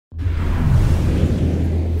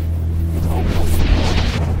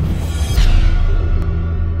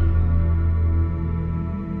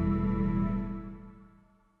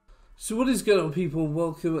So what is going on, people?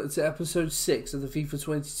 Welcome to episode 6 of the FIFA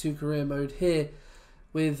 22 career mode here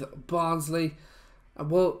with Barnsley.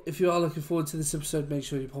 And well, if you are looking forward to this episode, make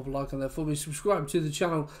sure you pop a like on there for me. Subscribe to the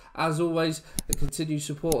channel as always. The continued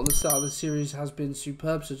support on the start of the series has been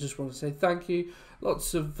superb, so just want to say thank you.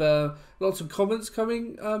 Lots of comments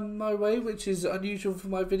coming my way, which is unusual for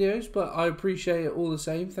my videos, but I appreciate it all the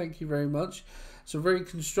same. Thank you very much. Some very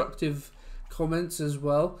constructive comments as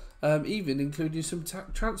well, even including some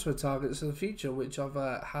transfer targets for the future, which I've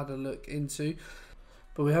had a look into.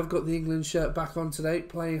 But we have got the England shirt back on today,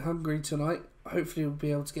 playing Hungary tonight. Hopefully we'll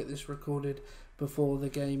be able to get this recorded before the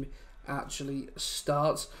game actually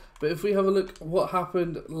starts. But if we have a look at what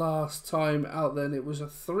happened last time out, then it was a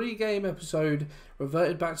 3-game episode,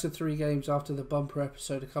 reverted back to 3 games after the bumper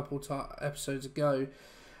episode a couple episodes ago.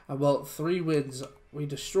 And well, 3 wins. We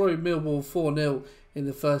destroyed Millwall 4-0 in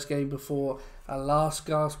the first game before a last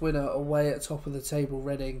gasp winner away at top of the table,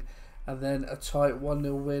 Reading, and then a tight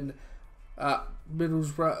 1-0 win at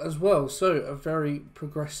Middlesbrough as well. So a very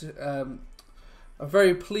progressive, a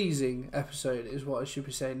very pleasing episode is what I should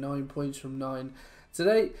be saying. 9 points from 9.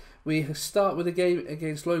 Today we start with a game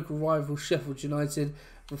against local rival Sheff Utd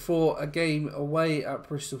before a game away at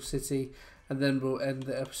Bristol City, and then we'll end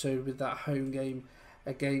the episode with that home game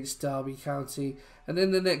against Derby County, and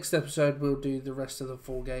in the next episode we'll do the rest of the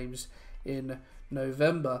 4 games in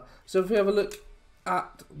November. So if we have a look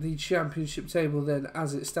at the championship table then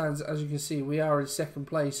as it stands, as you can see we are in 2nd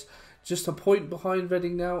place, just a point behind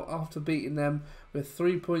Reading now after beating them, with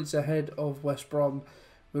 3 points ahead of West Brom.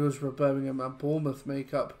 Middlesbrough, Birmingham and Bournemouth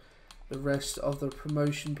make up the rest of the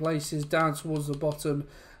promotion places. Down towards the bottom,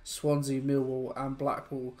 Swansea, Millwall and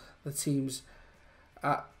Blackpool, the teams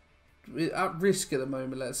at risk at the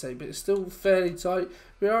moment, let's say, but it's still fairly tight.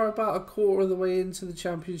 We are about a quarter of the way into the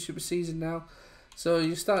championship season now, so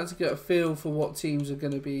you're starting to get a feel for what teams are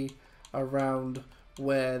going to be around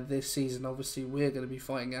where this season obviously we're going to be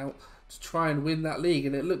fighting out to try and win that league,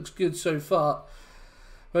 and it looks good so far.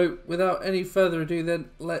 But without any further ado then,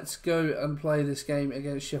 let's go and play this game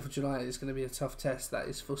against Sheff Utd. It's going to be a tough test, that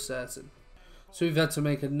is for certain. So we've had to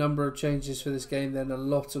make a number of changes for this game then, a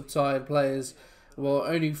lot of tired players. Well,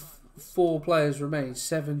 only 4 players remain,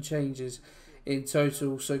 7 changes in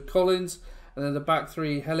total. So Collins, and then the back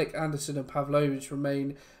 3, Helic, Anderson and Pavlovic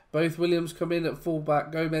remain. Both Williams come in at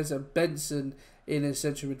fullback, Gomez and Benson in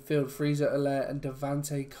central midfield, Fraser-Allaire and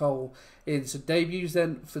Devante Cole in. So debuts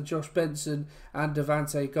then for Josh Benson and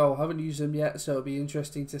Devante Cole. Haven't used them yet, so it'll be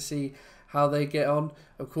interesting to see how they get on.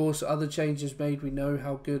 Of course, other changes made. We know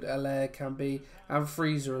how good Allaire can be, and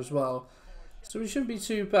Fraser as well. So we shouldn't be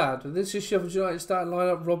too bad. This is Sheff Utd starting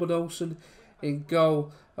lineup. Robert Olsen in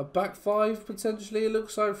goal. A back 5 potentially, it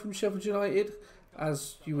looks like, from Sheff Utd,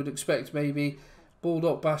 as you would expect maybe.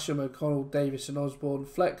 Baldock, Basham, O'Connell, Davis and Osborne.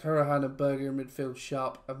 Fleck, Hurahan and Berger in midfield.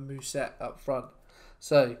 Sharp and Mousset up front.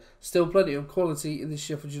 So still plenty of quality in the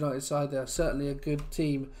Sheff Utd side. They are certainly a good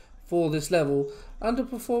team for this level.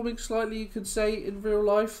 Underperforming slightly, you could say, in real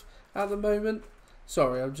life at the moment.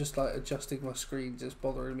 Sorry, I'm just like adjusting my screen, just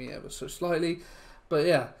bothering me ever so slightly. But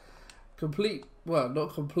yeah, well,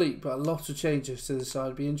 not complete, but a lot of changes to the side.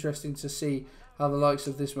 It'd be interesting to see how the likes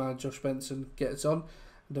of this man, Josh Benson, gets on.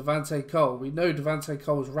 Devante Cole, we know Devante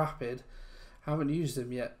Cole's rapid. Haven't used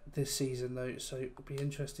him yet this season though, so it'll be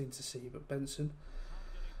interesting to see. But Benson,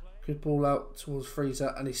 good ball out towards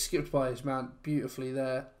Fraser, and he skipped by his man beautifully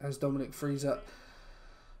there as Dominic Fraser.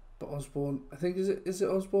 But Osborne, I think, is it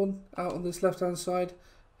Osborne out on this left hand side?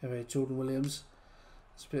 Anyway, Jordan Williams.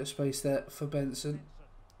 There's a bit of space there for Benson.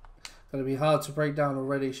 Going to be hard to break down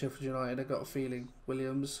already, Sheff Utd. I got a feeling.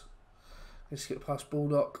 Williams. They skip past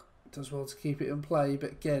Baldock. Does well to keep it in play,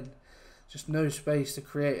 but again, just no space to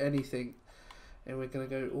create anything. And we're going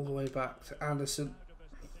to go all the way back to Anderson.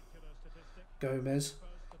 Gomez.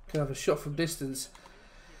 Could have a shot from distance.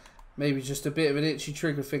 Maybe just a bit of an itchy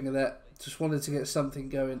trigger finger there. Just wanted to get something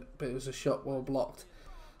going, but it was a shot well blocked.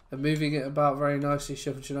 And moving it about very nicely,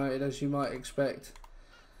 Sheff Utd, as you might expect.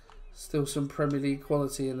 Still some Premier League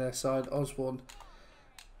quality in their side. Osborne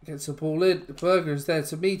gets the ball in. The Berger is there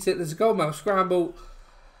to meet it. There's a goalmouth scramble.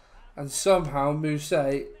 And somehow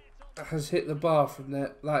Mousset has hit the bar from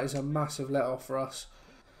there. That is a massive let off for us.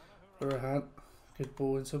 Hurahan. Good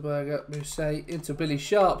ball into Berger. Mousset into Billy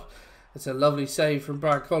Sharp. It's a lovely save from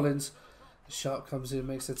Brad Collins. Sharp comes in,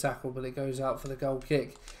 makes the tackle, but it goes out for the goal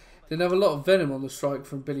kick. Didn't have a lot of venom on the strike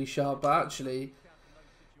from Billy Sharp, but actually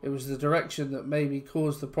it was the direction that maybe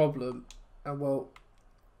caused the problem. And well,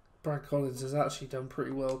 Brad Collins has actually done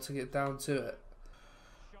pretty well to get down to it.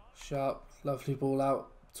 Sharp, lovely ball out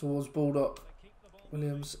towards Baldock.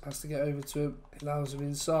 Williams has to get over to him. Allows him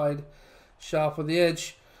inside. Sharp on the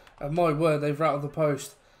edge. And my word, they've rattled the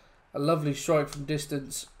post. A lovely strike from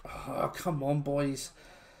distance. Oh, come on, boys.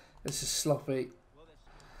 This is sloppy.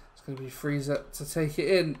 It's going to be Freezer to take it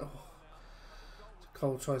in. Oh.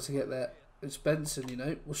 Cole tries to get there. It's Benson, you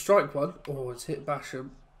know. We'll strike one. Oh, it's hit Basham.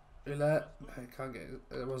 Uller. No, can't get it.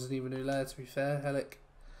 It wasn't even Uller, to be fair. Hellick.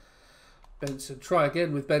 Benson. Try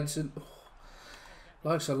again with Benson. Oh.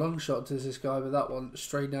 Likes a long shot, does this guy, but that one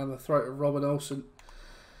straight down the throat of Robin Olsen.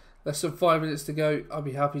 Less than 5 minutes to go. I'll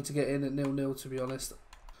be happy to get in at 0-0, to be honest.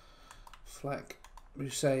 Fleck.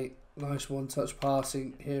 Mousset. Nice one-touch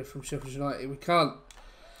passing here from Sheffield United. We can't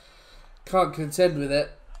contend with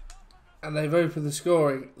it. And they've opened the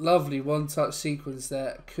scoring. Lovely one-touch sequence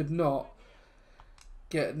there. Could not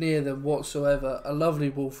get near them whatsoever. A lovely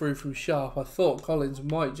ball through from Sharp. I thought Collins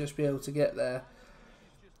might just be able to get there.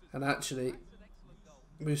 And actually,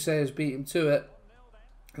 Mousset has beat him to it.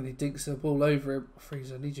 And he dinks the ball over him.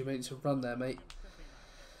 Freezer, I need you mate to run there, mate.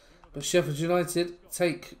 But Sheffield United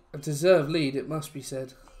take a deserved lead, it must be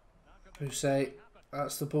said. Mousset,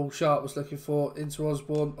 that's the ball Sharp was looking for. Into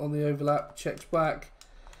Osborne on the overlap. Checks back.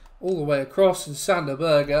 All the way across, and Sander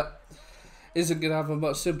Berger isn't going to have a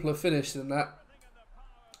much simpler finish than that.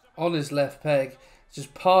 On his left peg,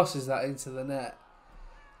 just passes that into the net.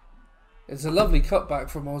 It's a lovely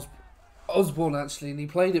cutback from Osborne actually, and he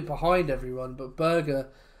played it behind everyone, but Berger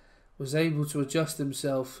was able to adjust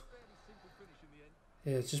himself.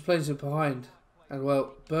 Yeah, just plays it behind. And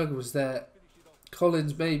well, Berger was there.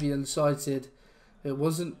 Collins maybe unsighted. It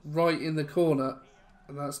wasn't right in the corner,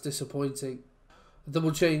 and that's disappointing. A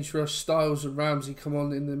double change for us. Styles and Ramsey come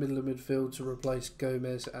on in the middle of midfield to replace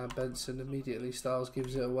Gomez and Benson. Immediately Styles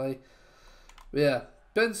gives it away. But yeah,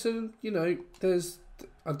 Benson, you know,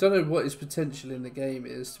 I don't know what his potential in the game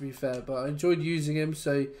is, to be fair, but I enjoyed using him,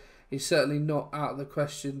 so he's certainly not out of the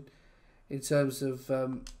question in terms of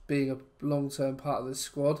being a long-term part of the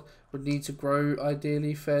squad. Would need to grow,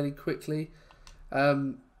 ideally, fairly quickly.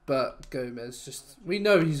 But Gomez, we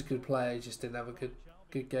know he's a good player, he just didn't have a good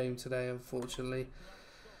game today, unfortunately.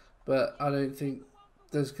 But I don't think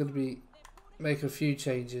there's going to make a few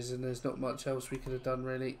changes, and there's not much else we could have done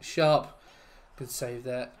really. Sharp, good save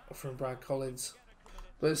there from Brad Collins.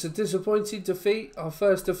 But it's a disappointing defeat, our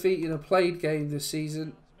first defeat in a played game this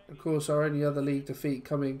season. Of course, our only other league defeat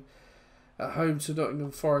coming at home to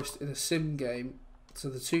Nottingham Forest in a sim game. So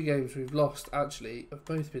the 2 games we've lost actually have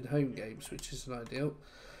both been home games, which isn't ideal.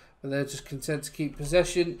 But they're just content to keep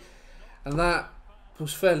possession, and that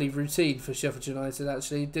was fairly routine for Sheffield United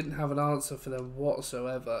actually. Didn't have an answer for them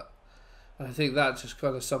whatsoever. And I think that just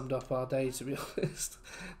kind of summed up our day, to be honest.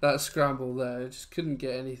 That scramble there, just couldn't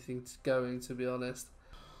get anything going, to be honest.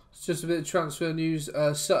 It's just a bit of transfer news.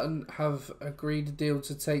 Sutton have agreed a deal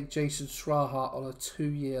to take Jason Schraha on a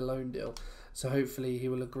 2-year loan deal. So hopefully he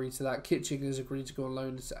will agree to that. Kitching has agreed to go on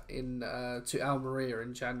loan to Almeria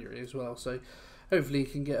in January as well. So hopefully he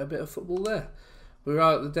can get a bit of football there. We're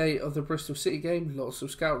out at the day of the Bristol City game. Lots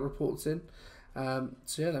of scout reports in.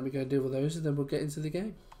 So yeah, let me go and deal with those and then we'll get into the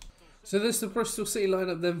game. So this is the Bristol City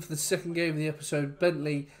lineup then for the second game of the episode.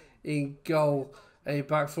 Bentley in goal. A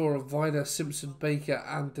back four of Viner, Simpson, Baker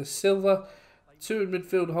and De Silva. 2 in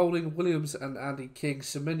midfield holding Williams and Andy King.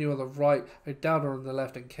 Semenyo on the right, O'Dowda on the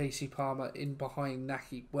left and Casey Palmer in behind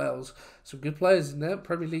Nahki Wells. Some good players in there.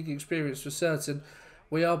 Premier League experience for certain.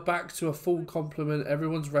 We are back to a full complement.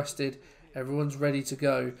 Everyone's rested. Everyone's ready to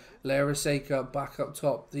go. Lara Seika back up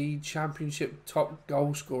top. The championship top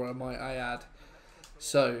goal scorer, might I add.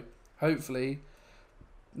 So, hopefully,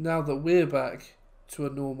 now that we're back to a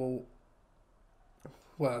normal...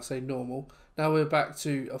 Well, I say normal. Now we're back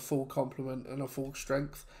to a full complement and a full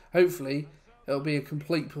strength. Hopefully, it'll be a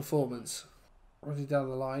complete performance. Running down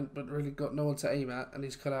the line, but really got no one to aim at. And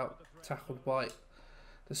he's cut out, tackled by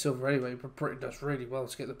De Silva anyway. But Britain does really well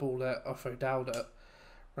to get the ball there off O'Dowda.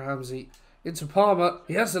 Ramsey into Palmer.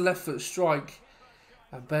 He has the left foot strike.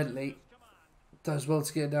 And Bentley does well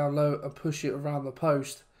to get down low and push it around the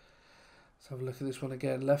post. Let's have a look at this one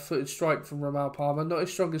again. Left footed strike from Ramal Palmer. Not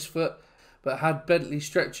his strongest foot, but had Bentley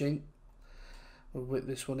stretching. We'll whip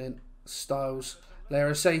this one in. Styles.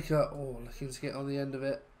 Lara Seika. Oh, looking to get on the end of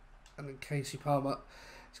it. And then Casey Palmer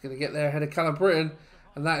is going to get there ahead of Callum Britton.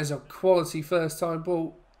 And that is a quality first time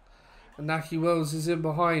ball. And Nahki Wells is in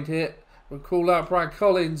behind here. We'll call out Brad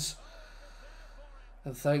Collins.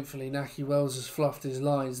 And thankfully Nahki Wells has fluffed his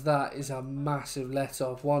lines. That is a massive let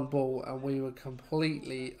off. One ball and we were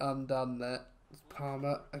completely undone there.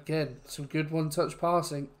 Palmer, again, some good one-touch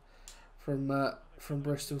passing from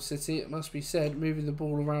Bristol City, it must be said, moving the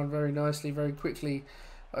ball around very nicely, very quickly,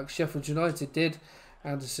 like Sheffield United did.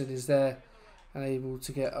 Anderson is there and able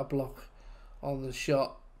to get a block on the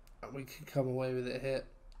shot, and we can come away with it here.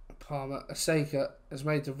 Palmer. Aseka has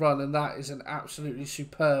made the run, and that is an absolutely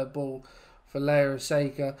superb ball for Leo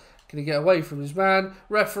Aseka. Can he get away from his man?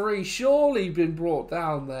 Referee surely been brought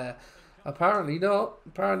down there. Apparently not.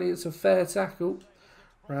 Apparently it's a fair tackle.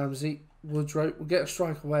 Ramsey, Woodrow will get a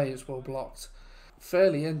strike away. It's well blocked.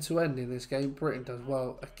 Fairly end-to-end in this game. Britton does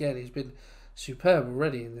well. Again, he's been superb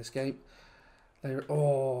already in this game.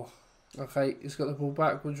 Oh, okay. He's got the ball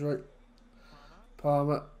back. Woodrow.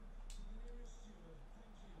 Palmer.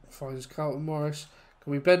 Finds Carlton Morris.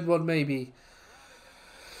 Can we bend one? Maybe.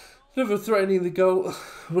 Never threatening the goal.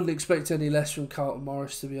 Wouldn't expect any less from Carlton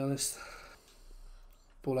Morris, to be honest.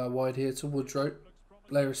 Ball out wide here to Woodrow.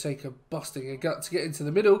 Leo Aseka busting a gut to get into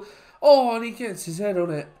the middle. Oh, and he gets his head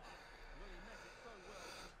on it.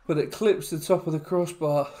 But it clips the top of the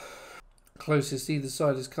crossbar. Closest either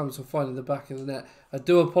side has come to finding the back of the net. I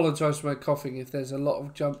do apologise for my coughing if there's a lot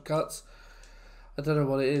of jump cuts. I don't know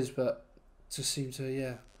what it is, but it just seems to,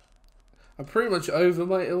 yeah. I'm pretty much over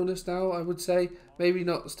my illness now, I would say. Maybe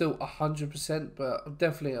not still 100%, but I'm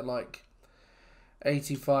definitely at like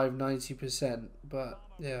 85, 90%. But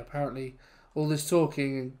yeah, apparently all this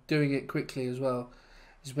talking and doing it quickly as well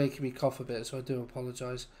is making me cough a bit, so I do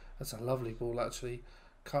apologise. That's a lovely ball, actually.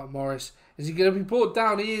 Carlton Morris. Is he going to be brought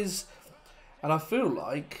down? He is. And I feel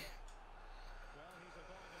like...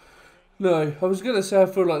 No, I was going to say I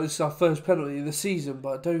feel like this is our first penalty of the season,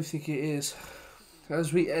 but I don't think it is.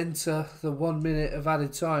 As we enter the 1 minute of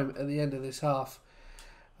added time at the end of this half,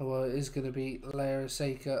 well, it is going to be Leo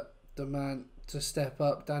Aseka, the man to step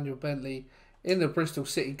up. Daniel Bentley in the Bristol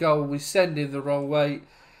City goal. We send him the wrong way,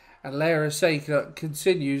 and Leo Aseka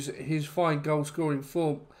continues his fine goal scoring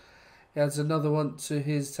form. He adds another one to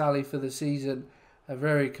his tally for the season. A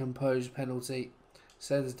very composed penalty.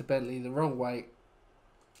 Sends to Bentley the wrong way.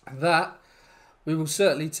 And that we will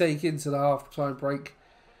certainly take into the half-time break.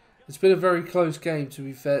 It's been a very close game, to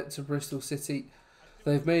be fair, to Bristol City.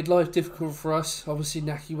 They've made life difficult for us. Obviously,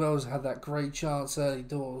 Naki Wells had that great chance early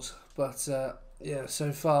doors. But, yeah,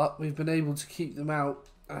 so far, we've been able to keep them out.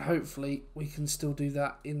 And hopefully, we can still do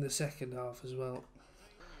that in the second half as well.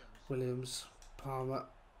 Williams, Palmer.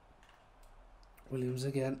 Williams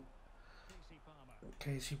again.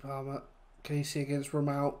 Casey Palmer. Casey against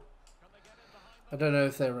Ramau. I don't know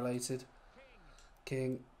if they're related.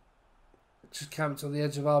 King. Just camped on the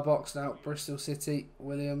edge of our box now. Bristol City.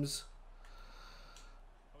 Williams.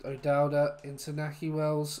 O'Dowda into Naki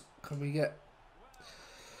Wells. Can we get... I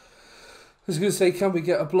was going to say, can we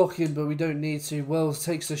get a block in, but we don't need to. Wells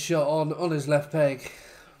takes the shot on his left peg.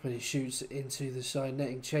 But he shoots into the side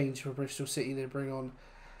netting change for Bristol City. They bring on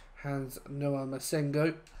Hans Noah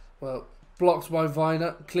Masengo. Well, blocked by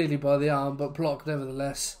Viner. Clearly by the arm, but blocked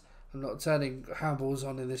nevertheless. I'm not turning handballs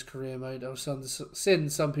on in this career mode. I've seen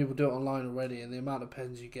some people do it online already, and the amount of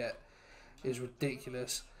pens you get is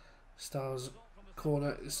ridiculous. Styles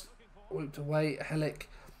corner is whipped away. Hellick,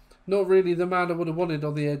 not really the man I would have wanted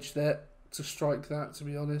on the edge there to strike that, to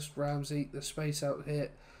be honest. Ramsey, the space out here,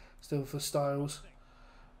 still for Styles.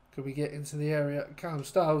 Could we get into the area? Callum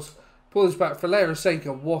Styles pulls back for Leo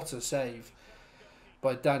Aseka. What a save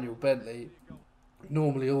by Daniel Bentley.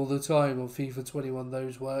 Normally all the time on FIFA 21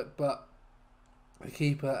 those work, but the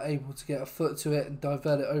keeper able to get a foot to it and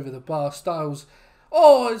divert it over the bar. Styles,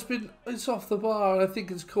 oh, it's off the bar, and I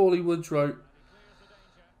think it's Corley Woodrow.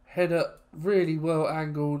 Header really well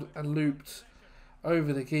angled and looped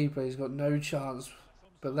over the keeper. He's got no chance,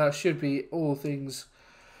 but that should be all things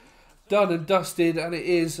done and dusted, and it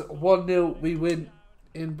is 1-0. We win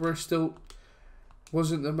in Bristol.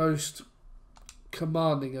 Wasn't the most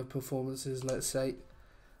commanding of performances, let's say,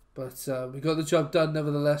 but we got the job done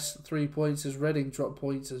nevertheless. 3 points as Reading drop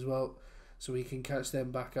points as well, so we can catch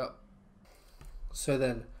them back up. So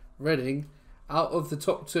then Reading out of the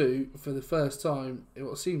top two for the first time in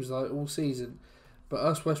what seems like all season, but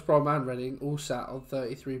us, West Brom and Reading, all sat on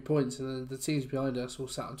 33 points, and then the teams behind us all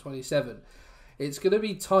sat on 27. It's going to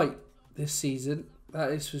be tight this season,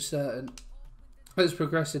 that is for certain. Let's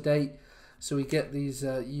progress a date so we get these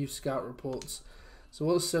youth scout reports. So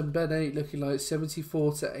what's Bene looking like?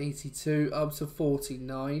 74 to 82, up to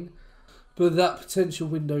 49. But that potential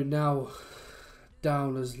window now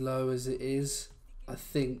down as low as it is, I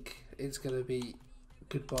think it's going to be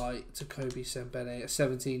goodbye to Kobe Sembene at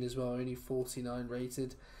 17 as well, only 49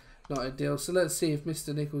 rated. Not ideal. So let's see if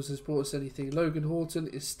Mr. Nichols has brought us anything. Logan Horton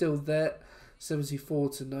is still there,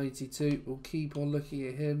 74 to 92. We'll keep on looking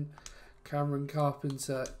at him. Cameron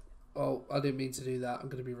Carpenter, oh, I didn't mean to do that. I'm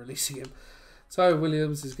going to be releasing him. Tyler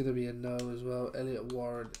Williams is going to be a no as well. Elliot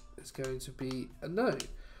Warren is going to be a no.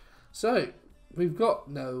 So, we've got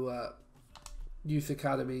no youth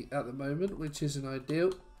academy at the moment, which isn't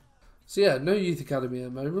ideal. So yeah, no youth academy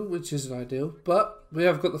at the moment, which isn't ideal. But we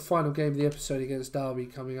have got the final game of the episode against Derby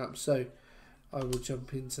coming up, so I will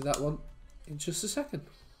jump into that one in just a second.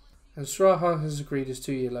 And Straha has agreed his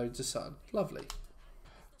 2-year loan to Sutton. Lovely.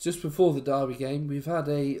 Just before the Derby game, we've had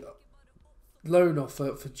a loan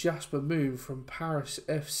offer for Jasper Moon from Paris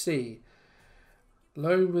FC.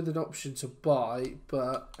 Loan with an option to buy,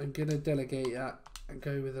 but I'm going to delegate that and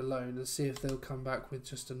go with a loan and see if they'll come back with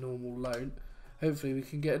just a normal loan. Hopefully we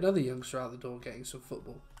can get another youngster out the door getting some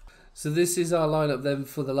football. So this is our lineup then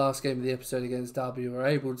for the last game of the episode against Derby. We're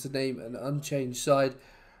able to name an unchanged side.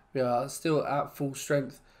 We are still at full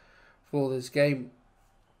strength for this game.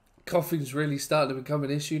 Coughing's really starting to become an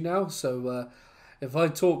issue now, so if I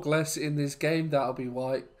talk less in this game, that'll be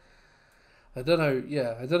why. I don't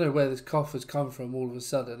know where this cough has come from all of a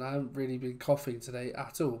sudden. I haven't really been coughing today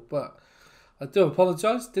at all, but I do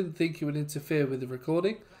apologise. Didn't think it would interfere with the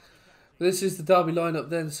recording. This is the Derby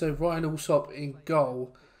lineup then. So Ryan Alsop in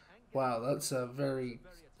goal. Wow, that's a very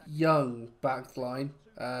young back line.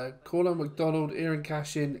 Cornell McDonald, Aaron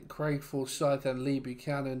Cashin, Craig Forsyth and Lee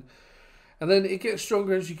Buchanan. And then it gets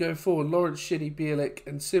stronger as you go forward. Lawrence Shinnie, Bielik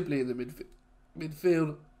and Sibley in the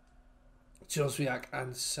midfield. Joswiak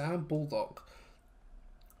and Sam Baldock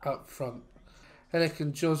up front. Helik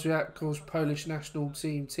and Joswiak, of course, Polish national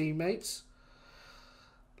team teammates.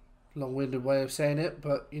 Long-winded way of saying it,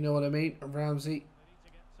 but you know what I mean. Ramsey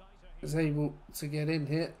is able to get in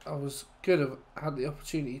here. I could have had the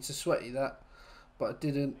opportunity to sweaty that, but I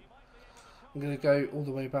didn't. I'm going to go all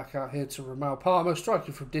the way back out here to Ramal Palmer,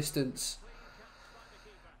 striking from distance.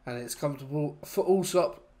 And it's comfortable for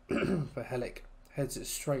Alsop, but Helik heads it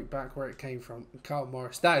straight back where it came from. And Carl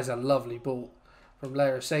Morris, that is a lovely ball from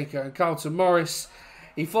Lera Seiko. And Carlton Morris,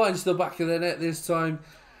 he finds the back of the net this time.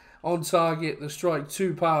 On target, the strike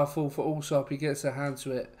too powerful for Alsop. He gets a hand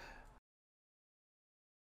to it,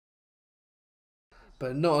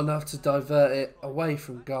 but not enough to divert it away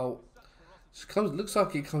from goal. Looks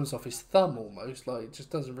like it comes off his thumb almost, like it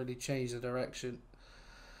just doesn't really change the direction.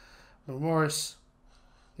 But Morris,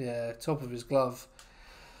 yeah, top of his glove.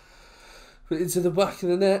 But into the back of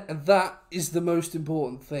the net, and that is the most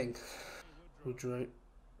important thing. Woodrow.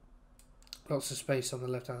 Lots of space on the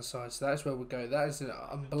left-hand side, so that's where we'll go. That is an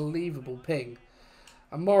unbelievable ping.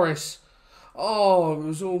 And Morris, oh, it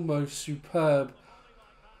was almost superb.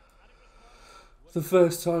 The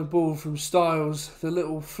first time ball from Styles, the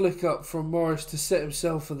little flick up from Morris to set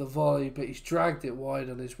himself for the volley, but he's dragged it wide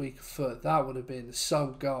on his weaker foot. That would have been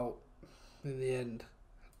some goal in the end.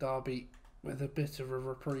 Derby with a bit of a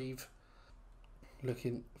reprieve.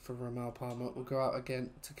 Looking for Ramal Palmer. We'll go out again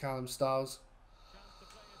to Callum Styles.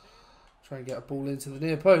 Try and get a ball into the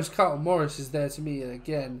near post. Carlton Morris is there to meet it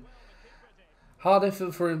again. Hard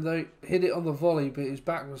effort for him though. Hit it on the volley, but his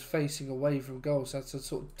back was facing away from goal, so had to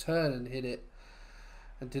sort of turn and hit it.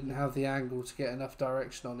 And didn't have the angle to get enough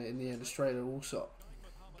direction on it in the end. Straight at Alsop.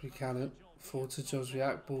 Buchanan. Forward to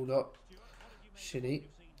Joswiak. Balled up. Shinnie.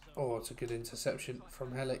 Oh, it's a good interception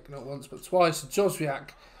from Helik. Not once but twice.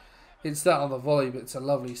 Joswiak hits that on the volley, but it's a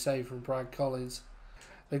lovely save from Brad Collins.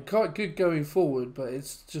 They're quite good going forward, but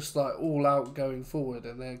it's just like all out going forward,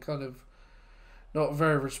 and they're kind of not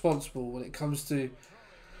very responsible when it comes to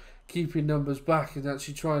keeping numbers back and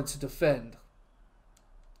actually trying to defend.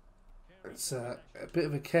 It's a bit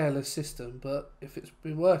of a careless system, but if it's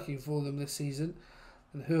been working for them this season,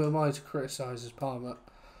 then who am I to criticise as Palmer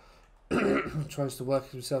tries to work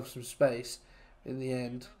himself some space in the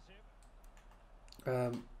end.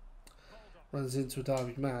 Runs into a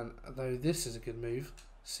Derby man, though this is a good move.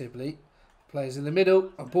 Sibley plays in the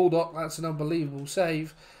middle, and Baldock, that's an unbelievable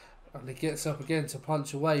save, and he gets up again to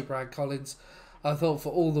punch away Brad Collins. I thought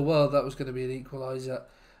for all the world that was going to be an equaliser,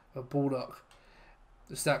 but Baldock,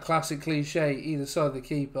 it's that classic cliche, either side of the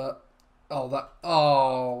keeper.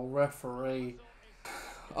 Oh, referee.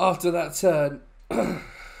 After that turn,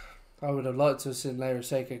 I would have liked to have seen Lera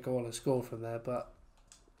Seiko go on and score from there, but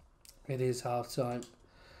it is half time.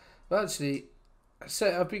 But actually, I've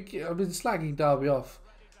been slagging Derby off.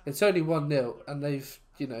 It's only 1-0, and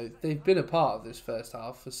they've been a part of this first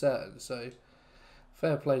half for certain. So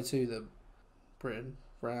fair play to them. Britain,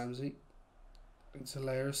 Ramsey, into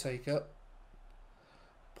Lera Seiko.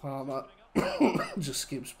 Palmer just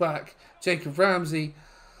skips back. Jacob Ramsey.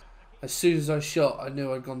 As soon as I shot, I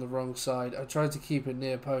knew I'd gone the wrong side. I tried to keep it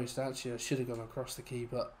near post. Actually, I should have gone across the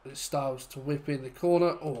keeper. It Styles to whip in the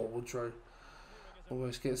corner. Oh, Woodrow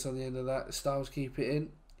almost gets on the end of that. Styles keep it in.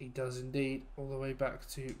 He does indeed. All the way back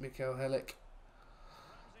to Mikael Helik.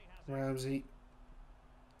 Ramsey.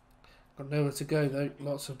 Got nowhere to go though.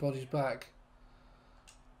 Lots of bodies back.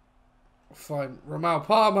 Fine. Ramal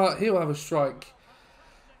Palmer. He'll have a strike.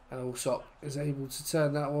 And Allsop is able to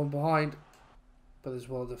turn that one behind, but as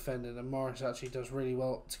well defended, and Morris actually does really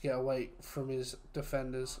well to get away from his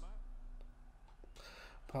defenders.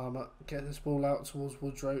 Palmer get this ball out towards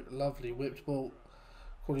Woodrow. Lovely whipped ball.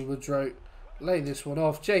 Corey Woodrow lay this one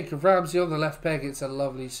off. Jacob Ramsey on the left peg. It's a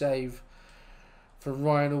lovely save from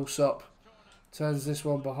Ryan Allsop. Turns this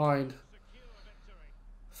one behind.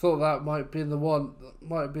 Thought that might have been the one,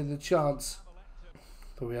 might have been the chance,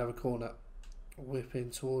 but we have a corner. Whipping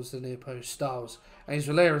towards the near post, Styles. And he's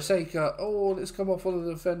Valera Seca. Oh, let's come off one of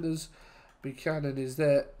the defenders. Buchanan is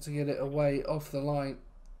there to get it away off the line.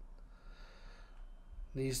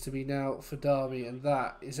 Needs to be now for Derby, and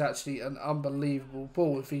that is actually an unbelievable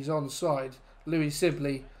ball if he's onside. Louis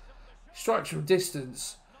Sibley strikes from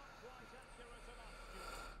distance.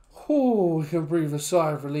 Oh, we can breathe a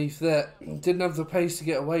sigh of relief there. Didn't have the pace to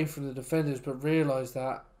get away from the defenders, but realised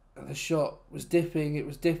that. And the shot was dipping, it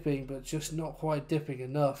was dipping, but just not quite dipping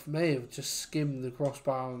enough. May have just skimmed the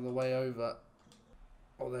crossbar on the way over.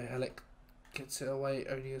 Although Hellick gets it away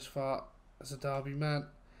only as far as a Derby man.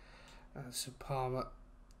 And so Palmer.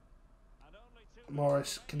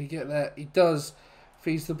 Morris, can he get there? He does.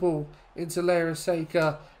 Feeds the ball into Lara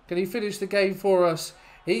Seca. Can he finish the game for us?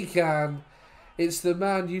 He can. It's the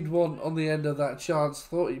man you'd want on the end of that chance.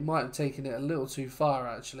 Thought he might have taken it a little too far,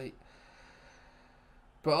 actually.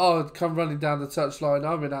 But I'll come running down the touchline.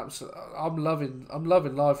 I'm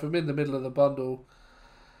loving life. I'm in the middle of the bundle.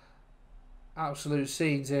 Absolute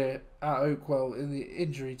scenes here at Oakwell in the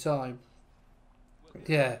injury time.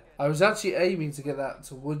 Yeah, I was actually aiming to get that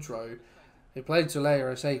to Woodrow. He played to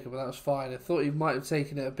Lara Seca, but that was fine. I thought he might have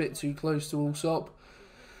taken it a bit too close to Allsop.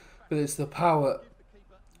 But it's the power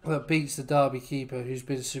that beats the Derby keeper, who's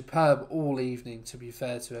been superb all evening, to be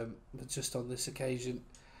fair to him. But just on this occasion,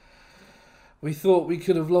 we thought we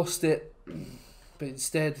could have lost it, but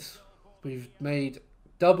instead we've made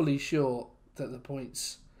doubly sure that the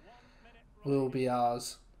points will be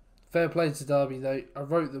ours. Fair play to Derby though. I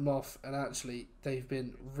wrote them off, and actually they've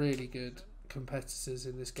been really good competitors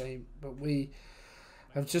in this game, but we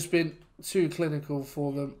have just been too clinical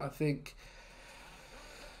for them, I think.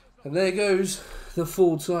 And there goes the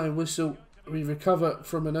full-time whistle. We recover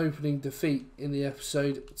from an opening defeat in the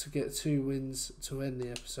episode to get 2 wins to end the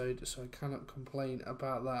episode, so I cannot complain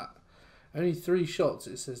about that. Only 3 shots,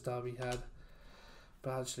 it says Derby had,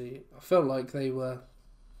 but actually I felt like they were,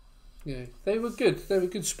 they were good. They were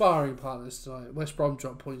good sparring partners tonight. West Brom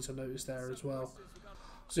dropped points, I noticed there as well.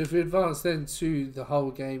 So if we advance then to the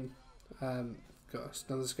whole game, got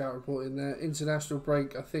another scout report in there. International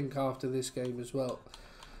break, I think, after this game as well.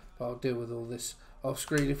 But I'll deal with all this off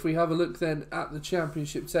screen. If we have a look then at the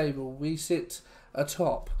championship table, we sit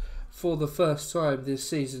atop for the first time this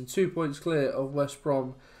season. 2 points clear of West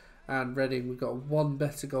Brom and Reading. We've got 1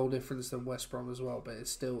 better goal difference than West Brom as well, but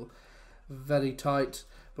it's still very tight.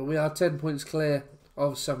 But we are 10 points clear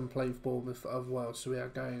of 7th place Bournemouth as well, so we are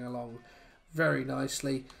going along very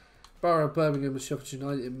nicely. Borough, Birmingham and Sheff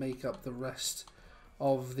United make up the rest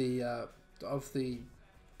of the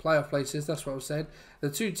playoff places. That's what I was saying. The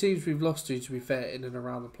 2 teams we've lost to be fair, in and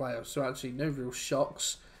around the playoffs. So actually no real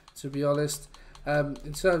shocks, to be honest.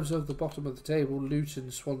 In terms of the bottom of the table,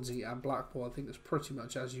 Luton, Swansea and Blackpool, I think that's pretty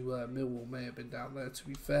much as you were. Millwall may have been down there, to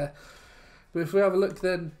be fair. But if we have a look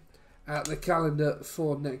then at the calendar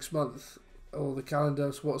for next month, or the calendar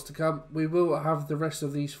of what's to come, we will have the rest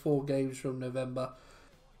of these 4 games from November.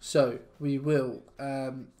 So we will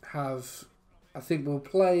have, I think we'll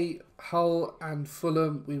play Hull and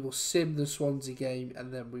Fulham, we will sim the Swansea game,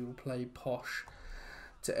 and then we will play Posh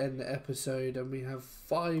to end the episode. And we have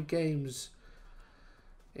 5 games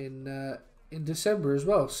in December as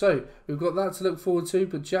well. So we've got that to look forward to,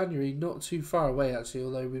 but January not too far away actually,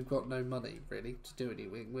 although we've got no money really to do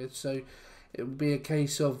anything with. So it will be a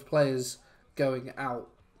case of players going out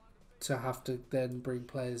to have to then bring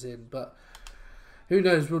players in, but who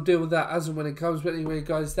knows, we'll deal with that as and when it comes. But anyway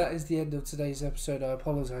guys, that is the end of today's episode. I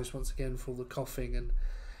apologise once again for the coughing, and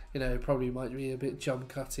it probably might be a bit jump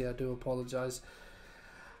cutty. I do apologise.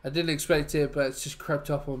 I didn't expect it, but it's just crept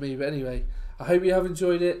up on me. But anyway, I hope you have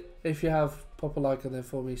enjoyed it. If you have, pop a like on there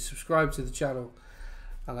for me, subscribe to the channel,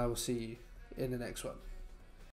 and I will see you in the next one.